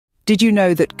Did you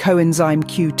know that coenzyme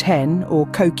Q10, or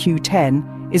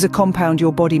CoQ10, is a compound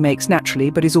your body makes naturally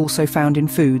but is also found in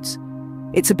foods?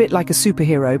 It's a bit like a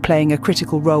superhero playing a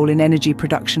critical role in energy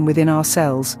production within our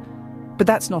cells. But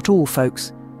that's not all,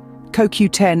 folks.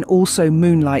 CoQ10 also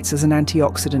moonlights as an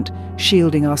antioxidant,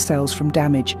 shielding our cells from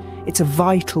damage. It's a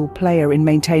vital player in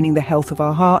maintaining the health of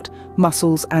our heart,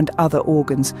 muscles, and other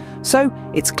organs. So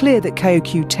it's clear that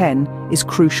CoQ10 is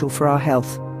crucial for our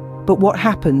health. But what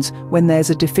happens when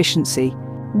there's a deficiency?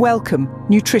 Welcome,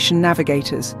 nutrition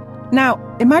navigators. Now,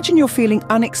 imagine you're feeling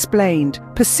unexplained,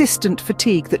 persistent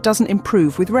fatigue that doesn't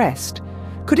improve with rest.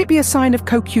 Could it be a sign of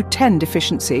CoQ10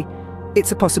 deficiency?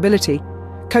 It's a possibility.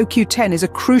 CoQ10 is a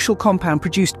crucial compound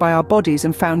produced by our bodies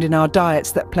and found in our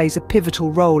diets that plays a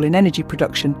pivotal role in energy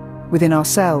production within our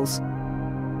cells.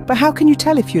 But how can you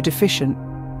tell if you're deficient?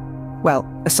 Well,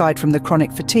 aside from the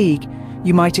chronic fatigue,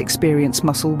 you might experience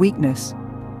muscle weakness.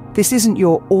 This isn't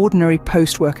your ordinary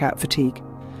post-workout fatigue.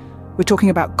 We're talking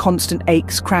about constant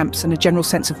aches, cramps, and a general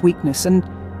sense of weakness. And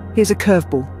here's a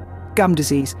curveball: gum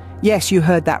disease. Yes, you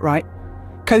heard that right.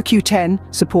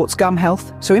 CoQ10 supports gum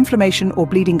health, so inflammation or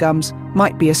bleeding gums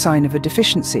might be a sign of a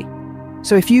deficiency.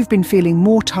 So if you've been feeling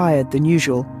more tired than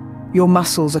usual, your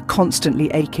muscles are constantly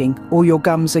aching, or your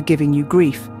gums are giving you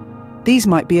grief, these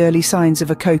might be early signs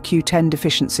of a CoQ10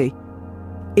 deficiency.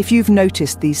 If you've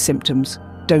noticed these symptoms,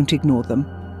 don't ignore them.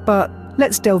 But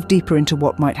let's delve deeper into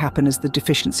what might happen as the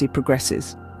deficiency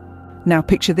progresses. Now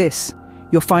picture this: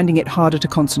 you're finding it harder to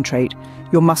concentrate,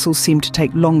 your muscles seem to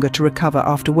take longer to recover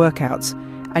after workouts,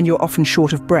 and you're often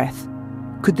short of breath.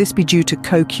 Could this be due to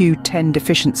CoQ10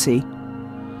 deficiency?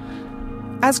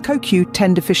 As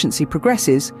CoQ10 deficiency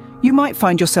progresses, you might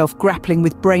find yourself grappling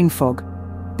with brain fog.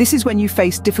 This is when you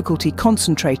face difficulty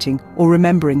concentrating or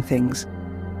remembering things.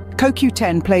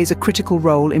 CoQ10 plays a critical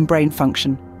role in brain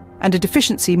function, and a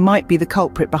deficiency might be the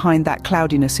culprit behind that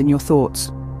cloudiness in your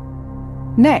thoughts.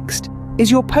 Next,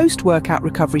 is your post-workout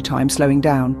recovery time slowing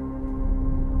down?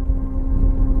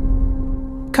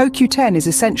 CoQ10 is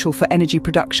essential for energy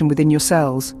production within your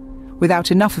cells. Without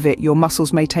enough of it, your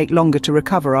muscles may take longer to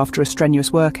recover after a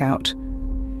strenuous workout.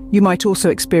 You might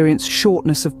also experience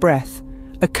shortness of breath.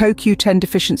 A CoQ10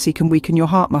 deficiency can weaken your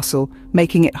heart muscle,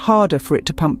 making it harder for it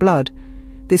to pump blood.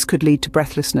 This could lead to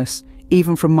breathlessness,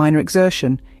 even from minor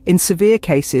exertion. In severe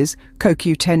cases,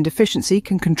 CoQ10 deficiency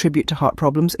can contribute to heart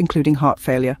problems, including heart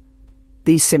failure.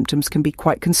 These symptoms can be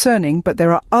quite concerning, but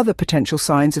there are other potential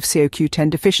signs of CoQ10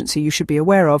 deficiency you should be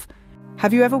aware of.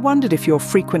 Have you ever wondered if your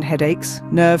frequent headaches,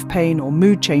 nerve pain, or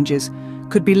mood changes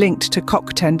could be linked to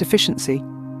CoQ10 deficiency?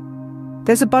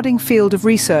 There's a budding field of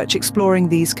research exploring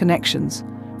these connections.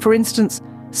 For instance,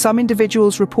 some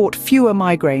individuals report fewer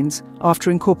migraines after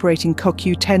incorporating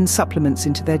CoQ10 supplements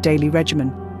into their daily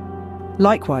regimen.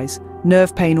 Likewise,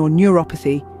 nerve pain or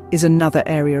neuropathy is another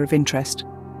area of interest.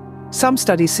 Some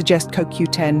studies suggest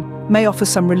CoQ10 may offer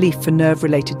some relief for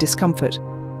nerve-related discomfort.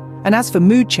 And as for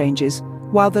mood changes,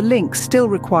 while the link still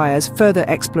requires further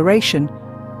exploration,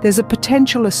 there's a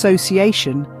potential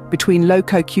association between low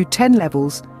CoQ10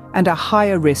 levels and a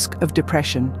higher risk of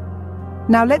depression.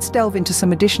 Now let's delve into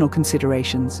some additional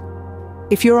considerations.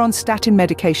 If you're on statin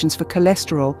medications for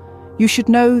cholesterol, you should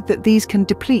know that these can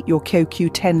deplete your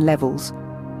CoQ10 levels.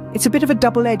 It's a bit of a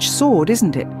double-edged sword,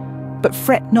 isn't it? But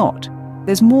fret not,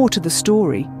 there's more to the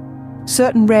story.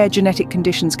 Certain rare genetic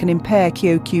conditions can impair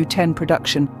CoQ10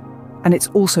 production, and it's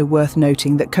also worth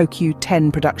noting that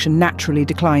CoQ10 production naturally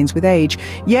declines with age.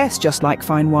 Yes, just like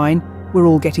fine wine, we're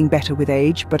all getting better with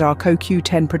age, but our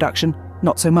CoQ10 production,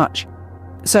 not so much.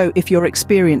 So if you're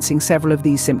experiencing several of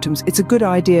these symptoms, it's a good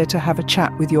idea to have a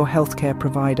chat with your healthcare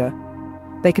provider.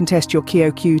 They can test your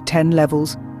CoQ10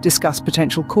 levels, discuss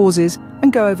potential causes,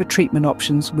 and go over treatment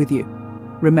options with you.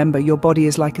 Remember, your body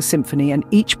is like a symphony, and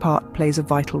each part plays a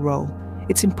vital role.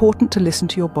 It's important to listen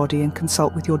to your body and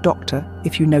consult with your doctor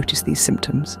if you notice these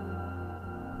symptoms.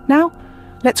 Now,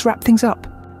 let's wrap things up.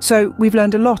 So, we've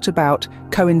learned a lot about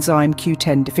coenzyme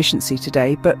Q10 deficiency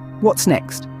today, but what's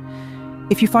next?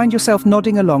 If you find yourself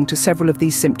nodding along to several of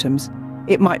these symptoms,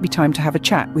 it might be time to have a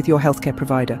chat with your healthcare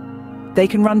provider. They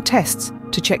can run tests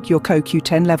to check your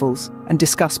CoQ10 levels and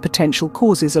discuss potential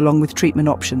causes along with treatment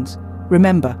options.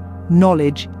 Remember,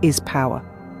 knowledge is power,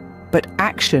 but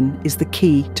action is the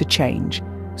key to change.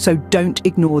 So don't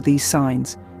ignore these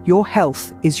signs. Your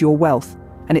health is your wealth,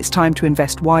 and it's time to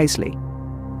invest wisely.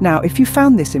 Now, if you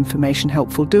found this information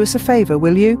helpful, do us a favor,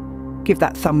 will you? Give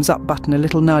that thumbs up button a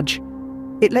little nudge.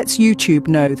 It lets YouTube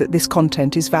know that this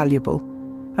content is valuable.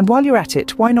 And while you're at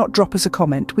it, why not drop us a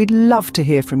comment? We'd love to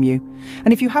hear from you.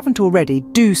 And if you haven't already,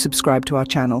 do subscribe to our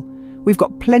channel. We've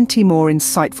got plenty more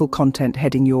insightful content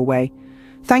heading your way.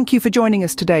 Thank you for joining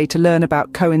us today to learn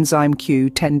about Coenzyme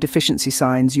Q10 deficiency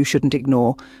signs you shouldn't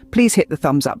ignore. Please hit the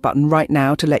thumbs up button right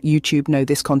now to let YouTube know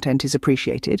this content is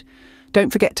appreciated.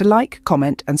 Don't forget to like,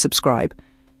 comment and subscribe.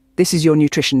 This is your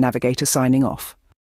Nutrition Navigator signing off.